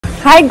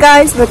Hi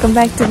guys, welcome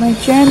back to my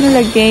channel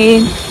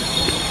again.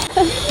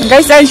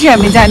 Guys, आज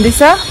हामी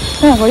जाँदैछ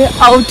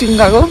आउटिङ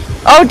गएको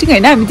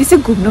हैन हामी त्यसै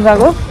घुम्नु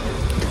गएको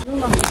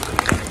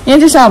यहाँ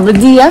चाहिँ हाम्रो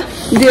दिया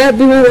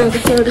बिमार भएको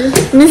छ अरे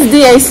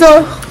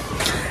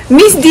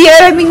मिस दिया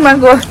र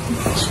मिङमाको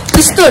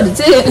त्यस्तोहरु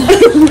चाहिँ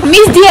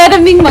मिस दिया र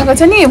मिङमाको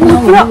छ नि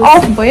पुरा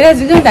अफ भइरहेछ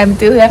के हामी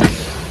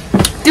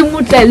त्यो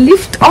मुडलाई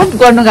लिफ्ट अफ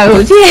गर्न गएको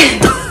कि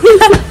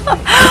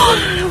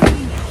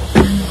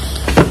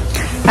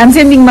हामी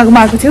चाहिँ मिङमाको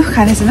माको थियो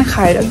खानासाना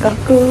खाएर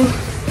गएको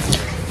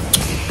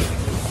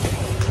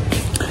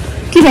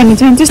के भन्नु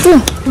छ त्यस्तो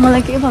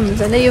मलाई के भन्नु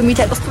छैन यो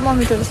मिठाई कस्तो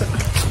नमिठो रहेछ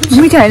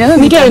मिठाई हैन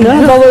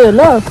दबाई हो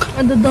ल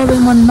अन्त दबाई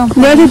मन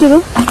नपर्यो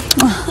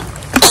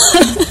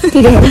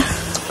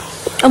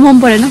मन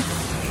परेन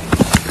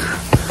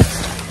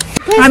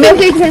हामी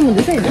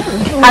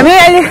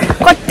अहिले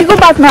कतिको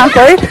बातमा आएको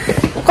है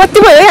कति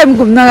भयो हामी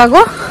घुम्न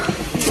गएको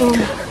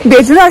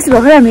भेट्नु अस्ति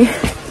भर्खर हामी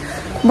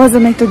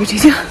बजारमा एक त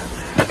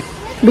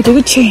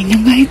भेटेको छैन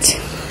गाइज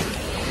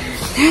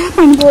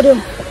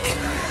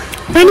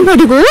पानी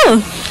परेको हो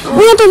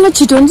उयो त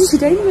छिटो हुन्छ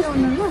छिटो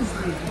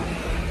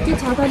के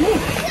छाताले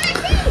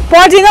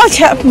पर्दैन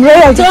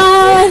रहिहाल्छ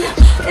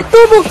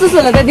यत्रो बोक्छस्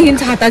होला त्यहाँदेखि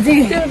छाता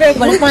चाहिँ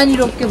भने पानी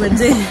रोक्यो भने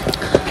चाहिँ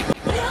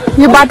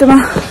यो बाटोमा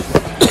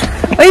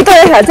अहिले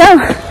तँलाई थाहा छ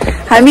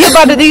हामी यो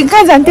बाटोदेखि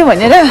कहाँ जान्थ्यौँ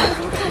भनेर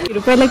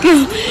पहिला के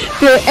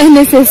त्यो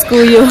एनएसएसको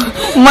यो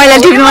मैला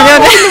टिप्नु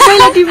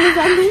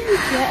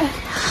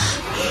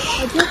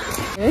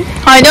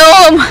होइन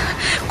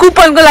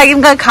कुपनको लागि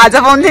खाजा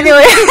पाउँथ्यो नि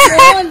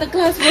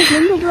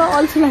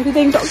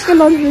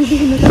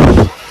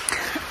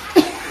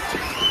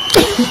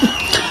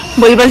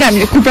भोलिपल्ट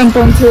हामीले कुपन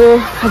पाउँथ्यो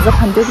खाजा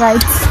खान्थ्यो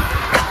गाइज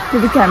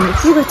त्यहाँदेखि हामीले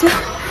के गर्थ्यो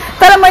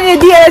तर मैले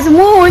दिएर चाहिँ म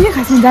नि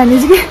खासमा जाने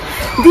चाहिँ कि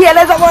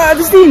दियालाई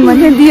जबरजस्ती हिँड्नु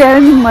भन्थ्यो दिएर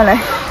नि मलाई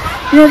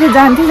यहाँ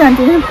चाहिँ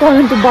जान्थेँ नि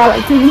पढ्नु त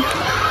बालाएको थियो नि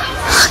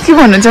के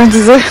भन्नु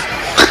चाहन्छु चाहिँ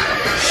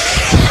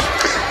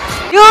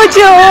यो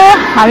चाहिँ हो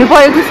हामी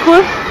पढेको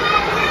स्कुल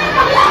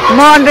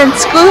मोडर्न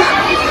स्कुल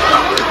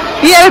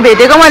यहाँ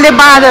भेटेको मैले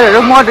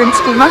बाँदरहरू मोडर्न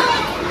स्कुलमा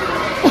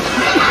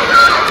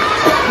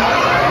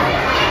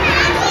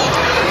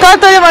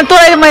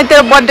तँलाई मैले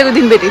तेरो बर्थडेको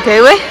दिन भेटेको थिएँ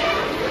है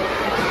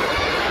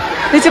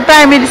यो चाहिँ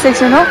प्राइमेरी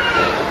सेक्सन हो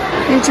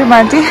यो चाहिँ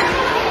माथि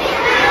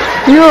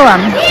यो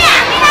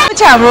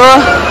चाहिँ हाम्रो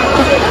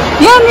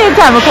यहाँनिर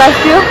चाहिँ हाम्रो क्लास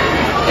थियो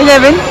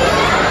 11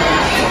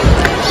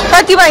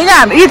 साथी भयो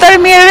हाम्रो यो तर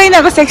मेरो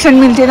यिनीहरूको सेक्सन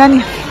मिल्थेन नि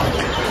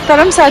तर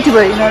पनि साथी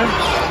भयो यिनीहरू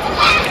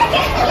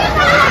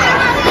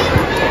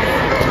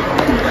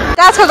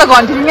गाछको त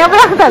घन्टी यहाँ पो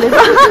राख्नु थालेछ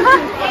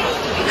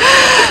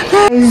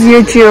यो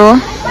चाहिँ हो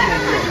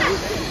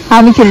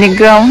हामी खेल्ने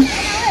ग्राउन्ड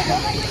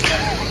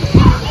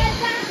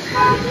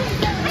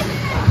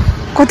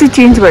कति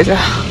चेन्ज भएछ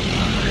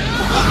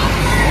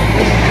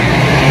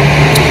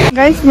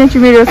गाइस यहाँ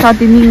चाहिँ मेरो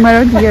साथी मिङमा र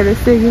दिया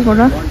रहेछ के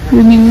कुरा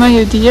यो मिङमा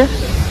यो दिया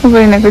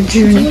यिनीहरूको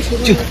जिउनी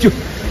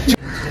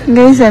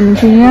गाइस हामी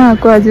चाहिँ यहाँ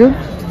आएको आज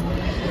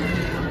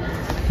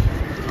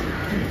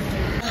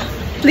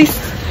प्लिज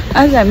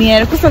आज हामी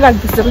यहाँ कस्तो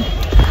लाग्दैछ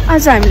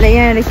आज हामीलाई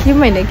यहाँ के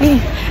भएन कि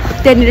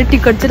त्यहाँनिर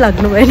टिकट चाहिँ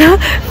लाग्नु भएन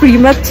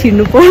फ्रीमा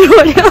छिर्नु पर्नु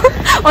पर्यो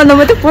अन्त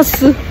मात्रै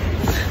पस्छु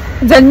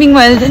जन्मिङ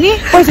मैले चाहिँ नि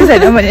पैसा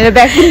छैन भनेर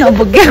ब्याग पनि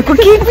नबोकेको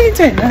केही पनि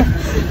छैन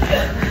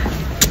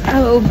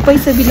अब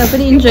पैसा बिना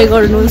पनि इन्जोय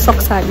गर्नु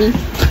सक्छ हामी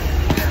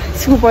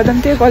स्कुल पढ्दा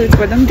पनि त्यही कलेज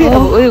पढ्दा पनि त्यही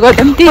उयो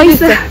गर्दा पनि त्यही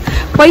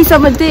पैसा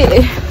मात्रै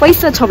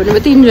पैसा छ भने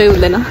मात्रै इन्जोय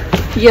हुँदैन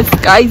यस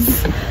गाइज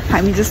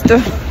हामी जस्तो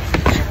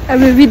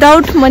अब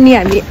विदाउट मनी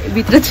हामी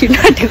भित्र छिर्नु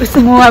आँटेको छ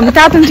म अब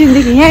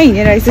तातोङदेखि यहाँ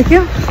हिँडेर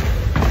आइसक्यो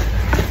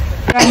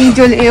अनि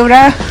जसले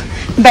एउटा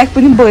ब्याग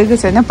पनि बोकेको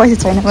छैन पैसा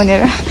छैन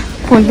भनेर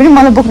फोन पनि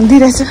मलाई बोक्नु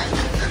दिइरहेछ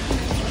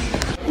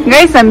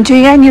गाइस हामी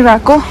चाहिँ यहाँनिर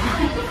आएको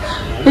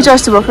यो चाहिँ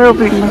अस्ति भर्खर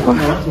ओपनिङ भएको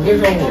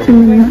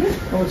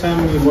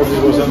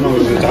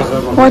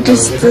वाट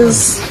इज दिस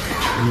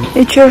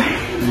यो चाहिँ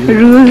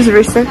रुल्स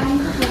रहेछ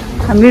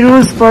हामी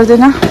रुल्स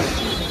पर्दैन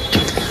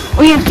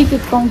यहाँ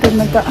टिकट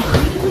काउन्टरमा त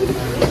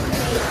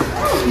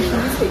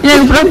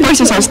यहाँ पुरा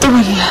पैसा छ जस्तो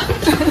गरेर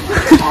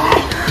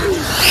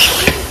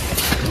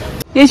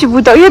यो चाहिँ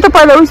बुद्ध यो त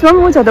पहिला उसमा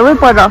पनि छ त उही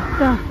पर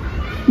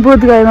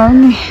बोधगयामा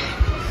पनि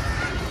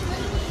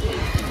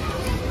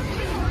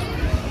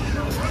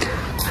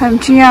हामी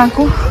चाहिँ यहाँ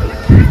आएको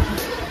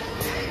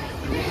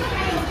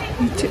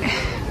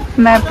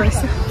म्याप रहेछ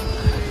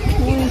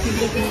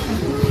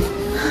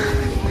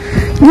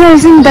यहाँ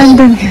चाहिँ दामी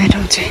दामी खेल्ने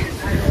ठाउँ चाहिँ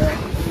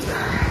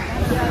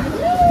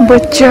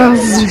बच्चा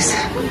रहेछ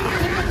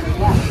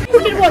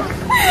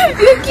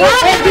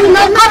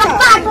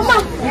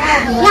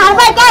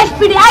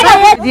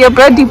यो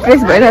पुरा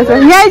डिप्रेस भइरहेछ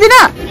यहाँ आइदिन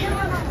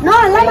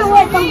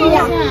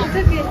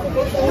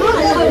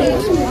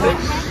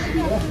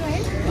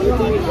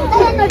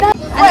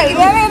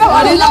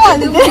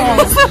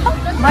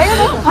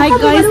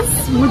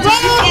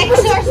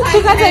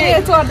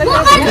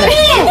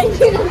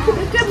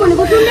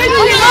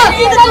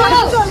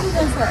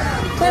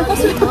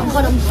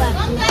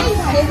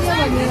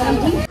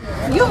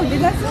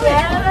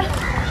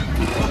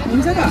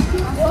हुन्छ त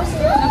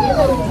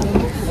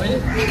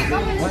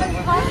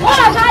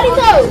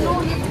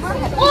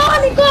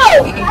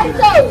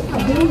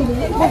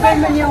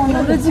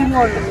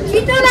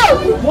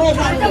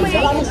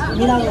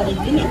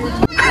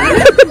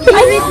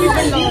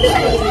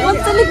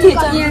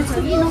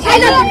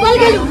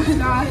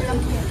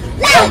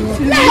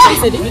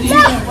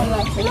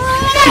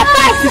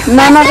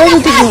Nana ko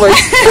taking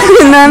voice.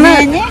 Nana.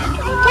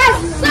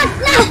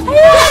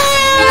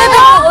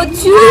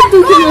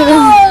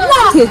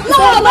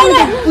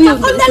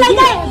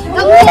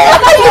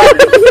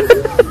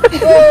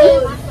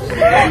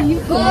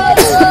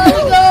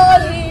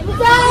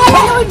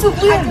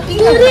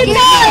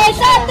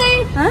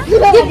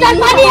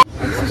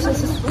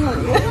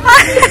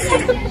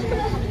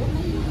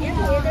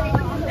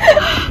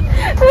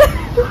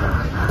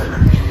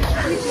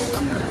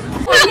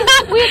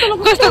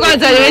 कस्तो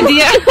गर्छ रे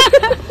दिया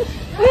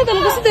उयो त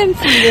कस्तो टाइम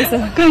फिल्दैछ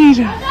कहिर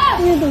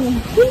उयो त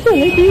कुन त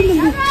ले त्यही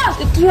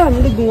त्यत्रो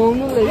हामीले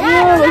घुमाउनु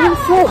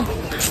लाग्यो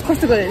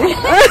कस्तो गरे रे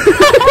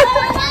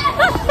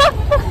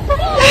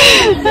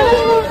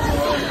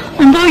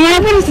अन्त यहाँ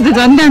पनि त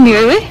झन् दामी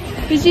हो है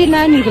पछि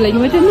नानीहरुको लागि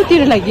मात्रै नि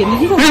तेरो लागि नि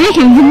हामी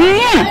खेल्दिने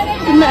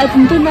यहाँ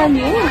तिम्रो नानी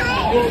हो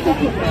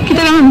कि त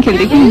हामी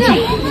खेल्दै के हुन्छ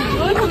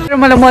र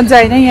मलाई मजा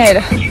आएन यहाँ हेर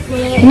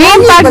मेन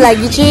पार्टको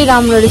लागि चाहिँ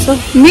राम्रो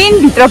रहेछ मेन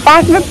भित्र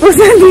पार्टमा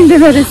पस्न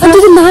दिँदैन रहेछ त्यो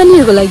चाहिँ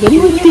नानीहरुको लागि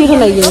हो नि तेरो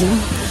लागि होइन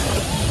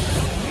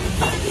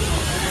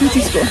के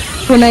चिजको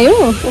फोन आयो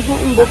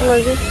भोक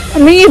लाग्यो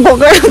अनि भोक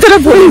लाग्यो तर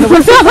फोन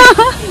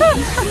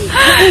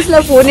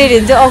यसलाई फोन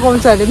हेरेर चाहिँ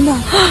अगाउँछ अरे नि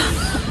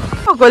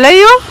त होला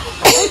यो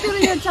तेरो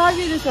यहाँ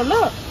चाबी रहेछ ल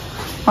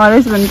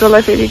हरेस भने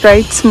तँलाई फेरि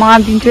राइट्समा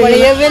दिन्छु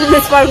यो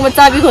वेलनेस पार्कमा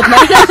चाबी खोज्न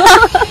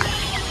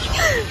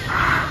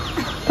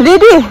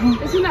रेडी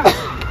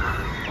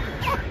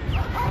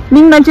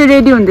मिङमा चाहिँ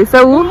रेडी हुँदैछ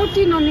ऊ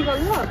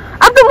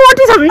अब त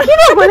मोटी छ भने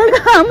किन भने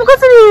म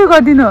कसरी उयो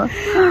गरिदिनु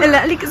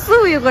यसलाई अलिक यसो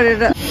उयो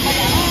गरेर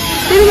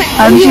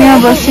हामी चाहिँ यहाँ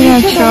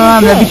बसिरहेको छ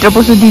हामीलाई भित्र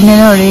पस्नु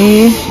दिँदैन अरे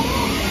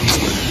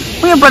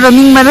उयोबाट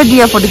मिङमा र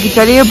दिया फोटो खिच्छ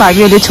अरे यो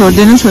भागीहरूले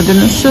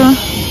छोड्दिनुहोस्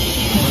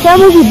त्यहाँ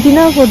म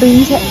खिच्दिनँ फोटो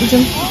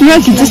यहाँ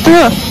खिच्छस् त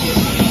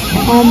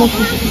म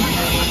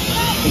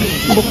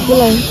भोक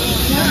लाग्यो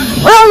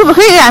अघि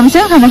भर्खर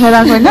हामीसँग खाना खाएर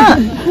आएको होइन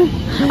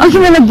अघि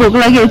मलाई भोक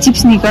लाग्यो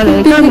चिप्स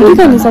निकालेर के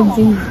खाने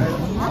सब्जी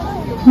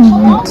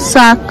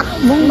साग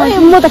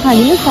म त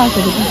खादिनँ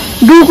सागहरू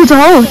दुःखो छ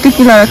हौ त्यो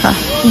किलाएर खा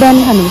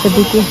बिहान खानुपर्छ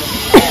दुःखो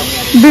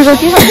दुःखो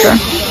के खान्छ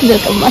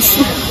बेलुका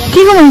मासु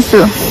के को मासु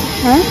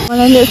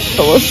मलाई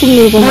यस्तो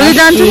सुँगुरको भोलि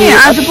जान्छु नि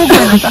आज पो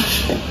गएन त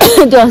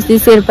त्यो अस्ति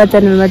शेर्पा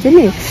च्यानलमा चाहिँ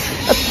नि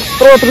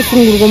यत्रो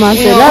सुँगुरको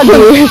मासु होइन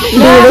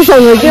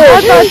ढेँडोसँग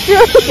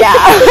क्या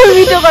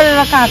मिठो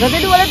गरेर खाएको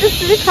त्यति मलाई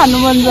त्यसरी खानु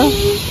मन छ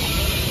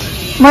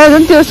मलाई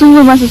झन् त्यो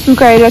सुँगुर मासु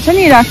सुकाएर छ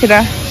नि राखेर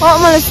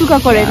मलाई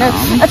सुकाएको होइन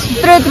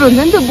यत्रो यत्रो हुन्छ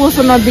नि त्यो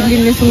बोसो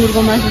नबिग्रिने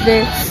सुँगुरको मासु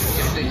चाहिँ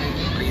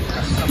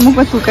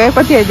मुखमा सुकायो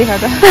कति देखा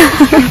त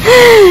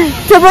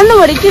त्यो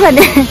भन्नुभयो के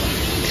भने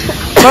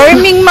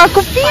मिङमा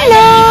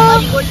कोपिला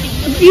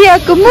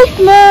दियाको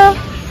मुखमा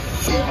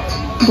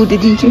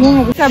भुटिदिन्छु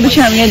अब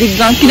चाहिँ हामी यहाँदेखि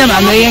जाउँ किनभने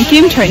हाम्रो यहाँ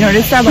केही पनि छैन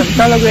रहेछ भने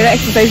तल गएर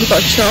एक्सर्साइज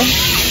गर्छ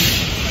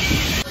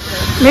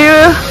मेरो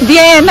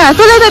दिया होइन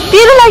तँलाई त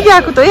तेरो लागि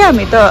आएको त है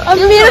हामी त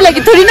मेरो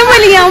लागि थोरै न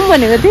मैले यहाँ आउँ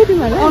भनेको थिएँ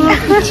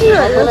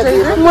तिमीलाई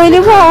मैले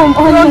पो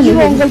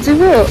अङ्कल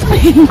चाहिँ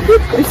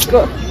यसको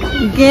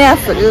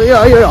ग्यासहरू यो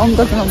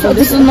अङ्कलसँग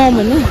त्यसो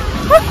नभन्नु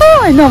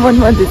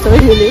नभन्नु भन्दैछ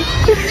यसले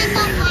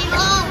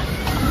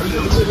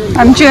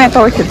हामी चाहिँ यहाँ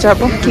तल खेल्छ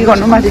अब के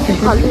गर्नु माथि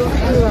खेल्छ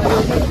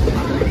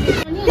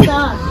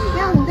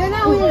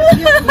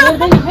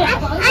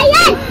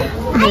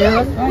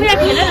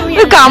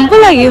घाम पो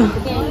लाग्यो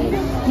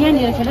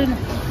यहाँनिर खेल न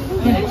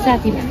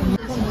साथी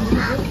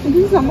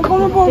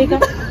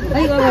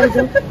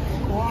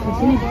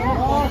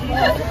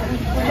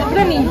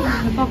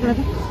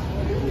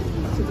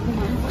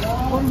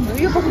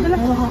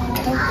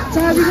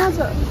चाबी कहाँ छ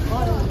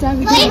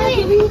चाबी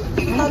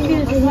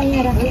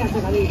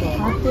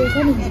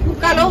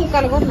उकालो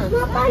उकालो गर्नु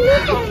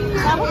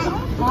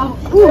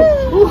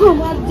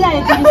मजा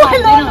आयो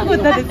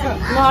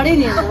लडे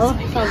नि हो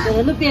सक्दैन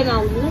लु पेन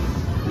आउँदैन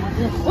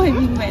ओइ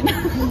मिङदैन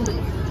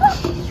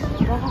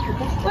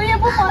ओइ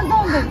पो मजा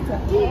आउँदैछ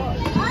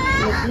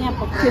यहाँ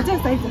पक्छ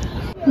साइज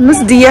मुस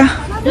दिया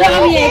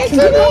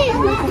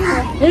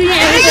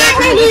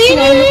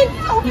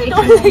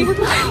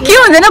के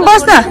हुँदैन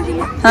बस न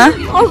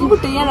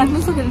यहाँ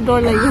राख्नु सकेर डर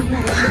लाग्यो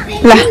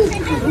ल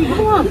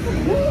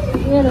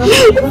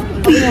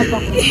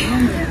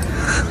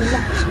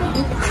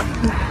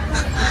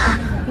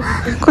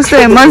कस्तो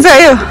मजा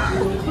आयो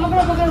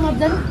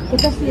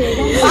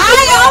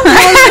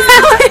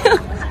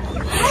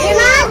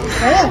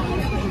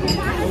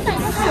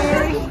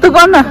तँ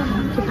गर्न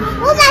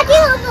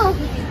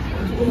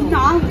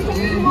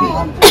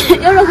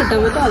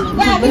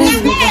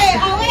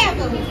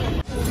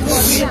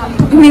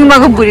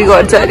मिङमाको बुढी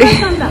गर्छ अरे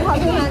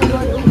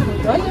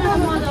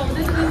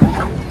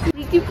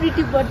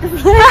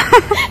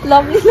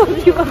लभली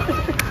लभली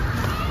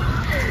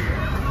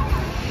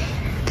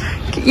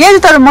यहाँ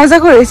तर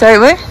मजाको रहेछ है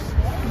भाइ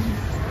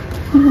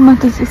म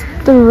त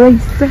यस्तो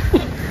रहेछ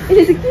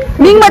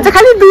मिङमा चाहिँ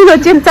खालि दुलो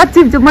चेपचाप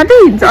चिप्चुप मात्रै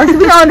हिँड्छ अस्ति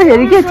पनि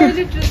आउँदाखेरि के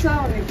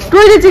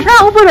टोइलेट चाहिँ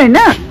कहाँ उपर होइन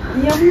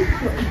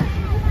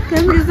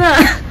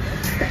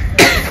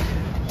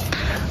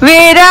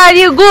Where are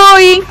you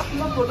going?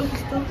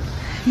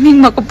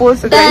 मिङमाको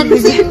post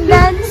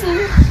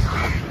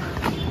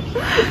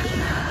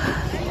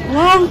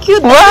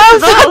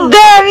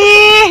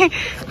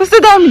कस्तो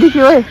दामी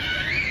देख्यो है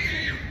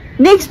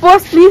नेक्स्ट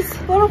पोस्ट प्लिज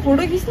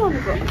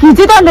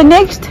खिच्यो त अन्त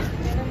नेक्स्ट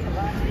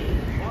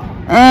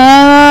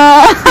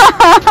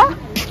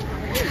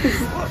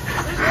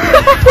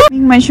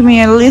मान्छेमा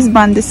यहाँ लेस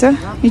बान्दैछ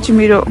यो चाहिँ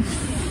मेरो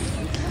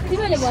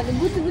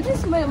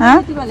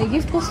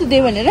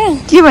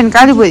के भने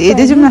काली भोलि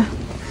हेर्दै जाउँ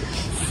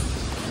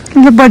न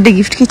बर्थडे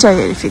गिफ्ट के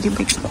चाहियो अरे फेरि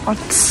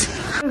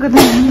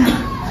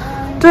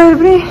टोइलेट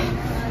पनि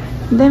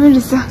दामी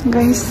रहेछ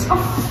गाइस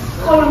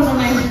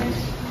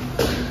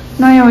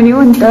नयाँ हुने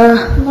हो नि त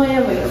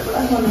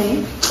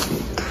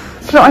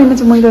तर अहिले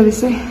चाहिँ मैला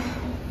रहेछ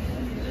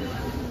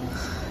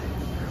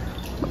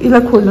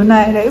यसलाई खोल्नु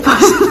नआएर है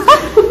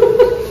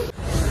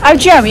अब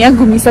चाहिँ हामी यहाँ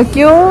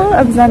घुमिसक्यो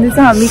अब जाँदैछ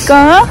हामी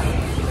कहाँ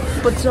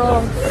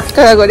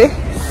गरे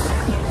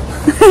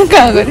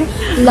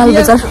लाल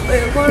बजार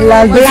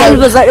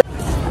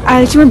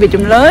अहिले चाहिँ म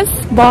भेटौँ ल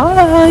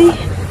बाई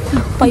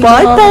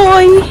बाई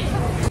बाई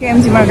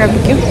एमजीमा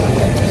गएको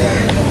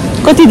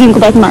कति दिनको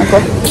बादमा आएको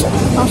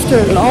आफ्टर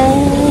लङ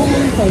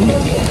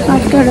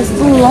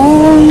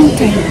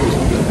टाइम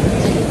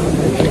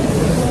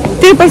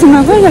त्यही पैसामा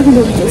कहिले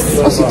राख्नु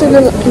अस्ति त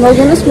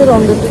लगाउनुहोस् मेरो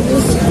 100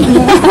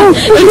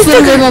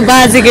 रुपियाँ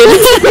बाजेको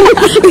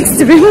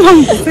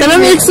तर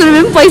पनि 100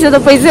 रुपियाँ पैसा त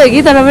पैसा हो कि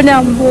तर पनि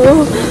अब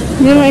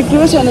मेरो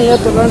एक्लै छैन यहाँ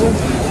त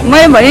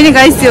मैले भने नि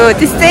गाइस त्यो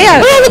त्यस्तै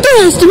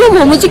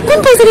मोमो चाहिँ कुन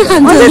पैसाले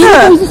खान्छ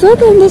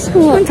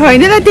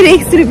छैन र तेरो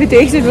 100 रुपियाँ त्यो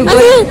 100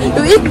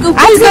 रुपियाँको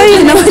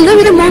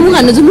मेरो मोमो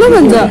खानु जाउँ न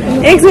भन्छ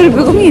 100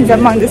 रुपियाँको पनि हिसाब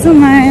माग्दैछ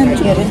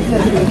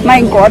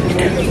माई गड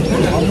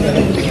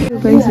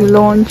गाइस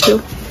लन्च हो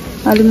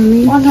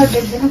आलुमी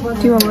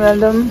त्यो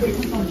आलुम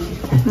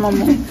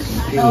मोमो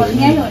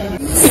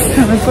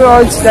हामी पुरा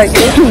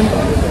अल्छिसक्यो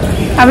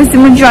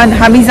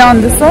हामी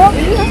जाँदैछ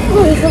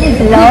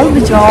लाल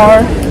बजार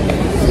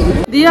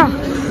दिया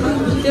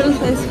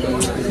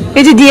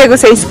यो चाहिँ दिएको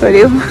साइज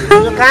पर्यो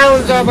कहाँ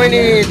हुन्छ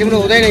बहिनी तिम्रो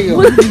हुँदैन यो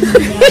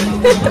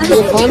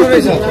खानु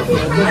रहेछ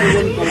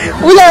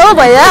उला हो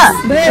भैया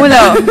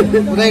उला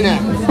हुँदैन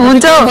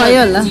हुन्छ भयो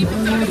होला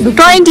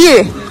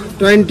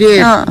 20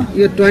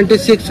 यो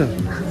 26 छ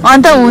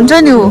अन्त हुन्छ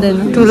नि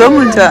ठुलो पनि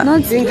हुन्छ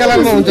पिङ्क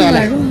कलरमा हुन्छ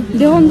होला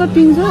देखाउनु त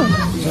पिङ्क छ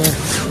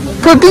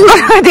पिङ्क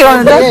कलरमा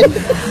देखाउनु त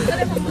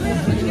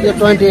यो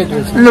 28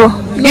 हुन्छ लो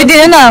यो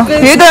दिनु न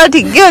यो त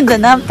ठिकै हुन्छ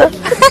नाम त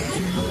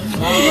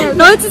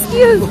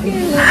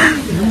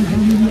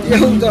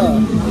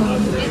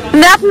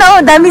नाप न हो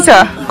दामी छ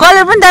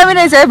कलर पनि दामी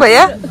रहेछ है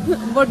भैया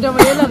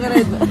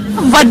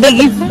बर्थडे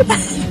गिफ्ट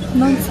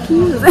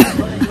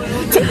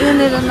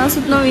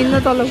नसुत्न हिँड्न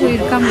तलको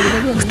काम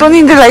कस्तो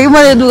निन्द्रा लाग्यो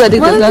मलाई लुगा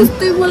देख्दा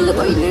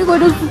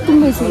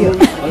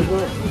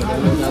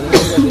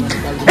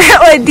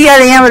ओइ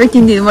दियाले यहाँबाट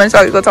किनिदिनु मैले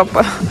सकेको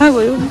चप्पल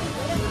गयो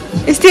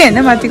यस्तै होइन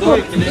माथिको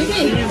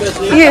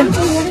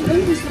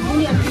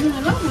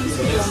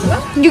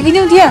यो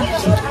किन्यौ दिया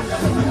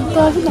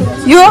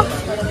यो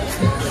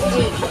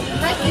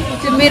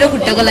मेरो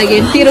खुट्टाको लागि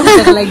तेरो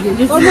खुट्टाको लागि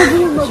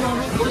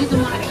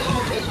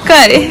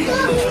कहाँ अरे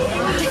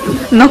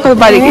नकल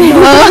पारेको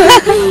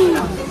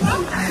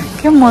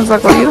के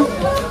मजाको यो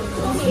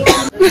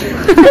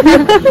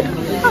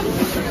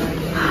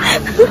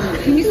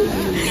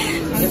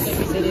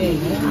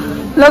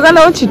लगान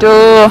हो छिटो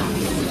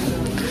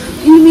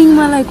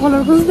मलाई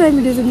कलर कस्तो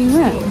दामी रहेछ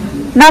मिङमा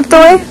नाप त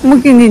है म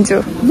किनिदिन्छु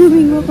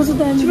मिङमा कस्तो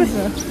दामी रहेछ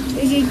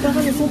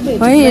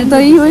है हेर त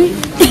यो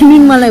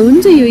मिङमालाई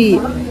हुन्छ यो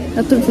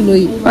यत्रो ठुलो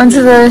हुन्छ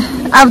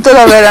अब त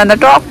लगाएर अन्त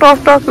टक टक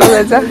टक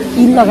लगाएछ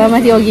हिल लगाए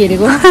माथि अघि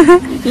हेरेको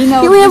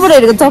यहाँबाट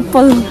हेरेको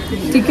चप्पल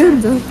ठिकै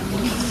हुन्छ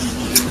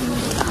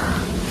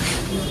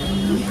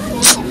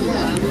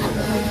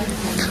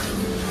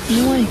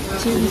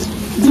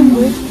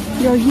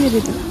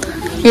हेरेको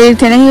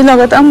थिएन यो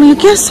लगाएको त यो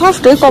क्या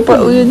सफ्ट है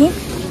कपडा उयो नि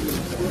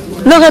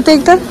लगाएको त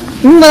एकताल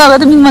मिङमा लगाएको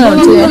त मिङमा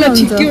हुन्छ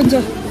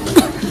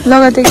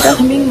लगाएको त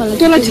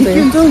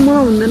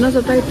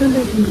एकताल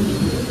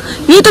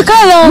यो त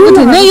कहाँ लगाएको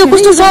थिएन यो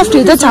कस्तो सफ्ट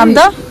हो त छाम त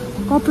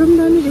कपडा पनि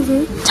दामी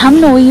रहेछ छाम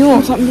न हो यो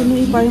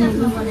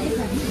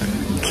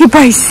के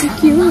पाइस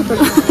के हो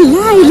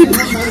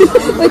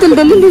त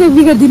डल्लै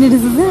बिगारिदिने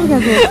रहेछ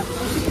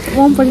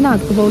मन परेन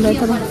हातको बाउलाई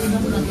तर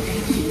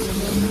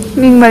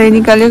मिङमाले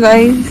निकाल्यो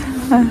गाइस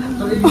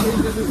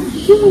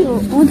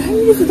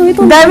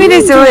दामी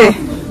रहेछ ओए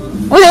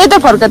उसले यता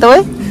फर्का त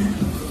ओए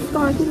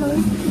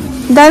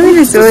दामी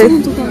रहेछ ओए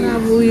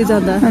अब उयो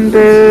जाँदा अन्त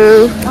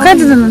कहाँ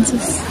जानुहुन्छ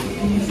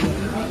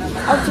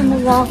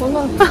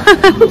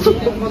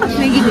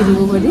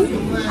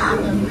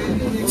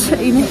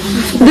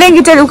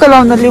ब्ल्याङ्केट चाहिँ उका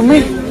लाउन ल्याउँ है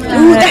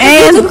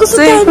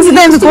कस्तो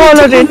दामी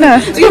कलर हेर्न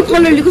यो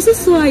कलरले कस्तो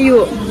सुहायो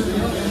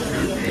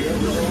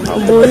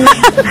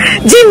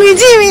जिमी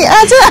जिमी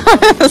आज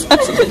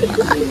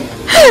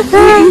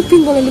पिङ्क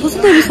कलरले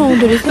कस्तो दामी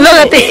सुहाउँदो रहेछ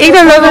लगाते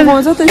एकदम लगाउनु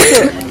मजा त यस्तो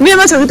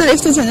मेरोमा छ त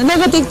यस्तो छैन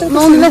लगाते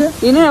एकदम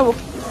हेर्न अब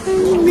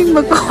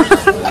मिङको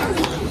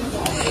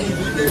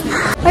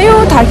अयो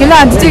थाकेला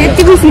आज चाहिँ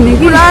यतिको फिने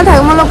कि पुरा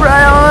थाक्यो मलाई पुरा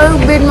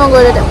बेडमा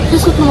गएर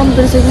सुत्नु मन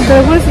परिसक्यो तर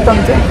पुरा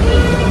सुताउँछ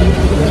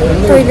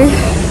तैँले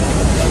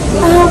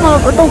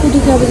मलाई टाउको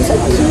दुख्यो अब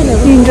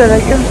हिँड्छ होला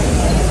क्या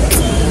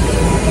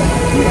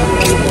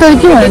तर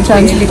के भन्न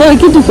चाहन्छु तर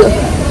के दुख्यो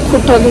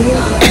खुट्टा दुख्यो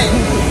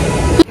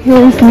यो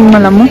उफ्रिङ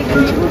मलाई म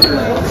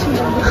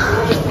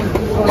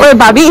ओए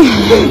भाबी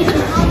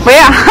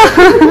भैया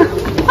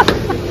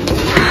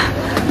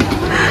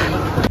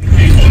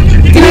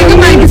तिमीको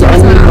माइक छ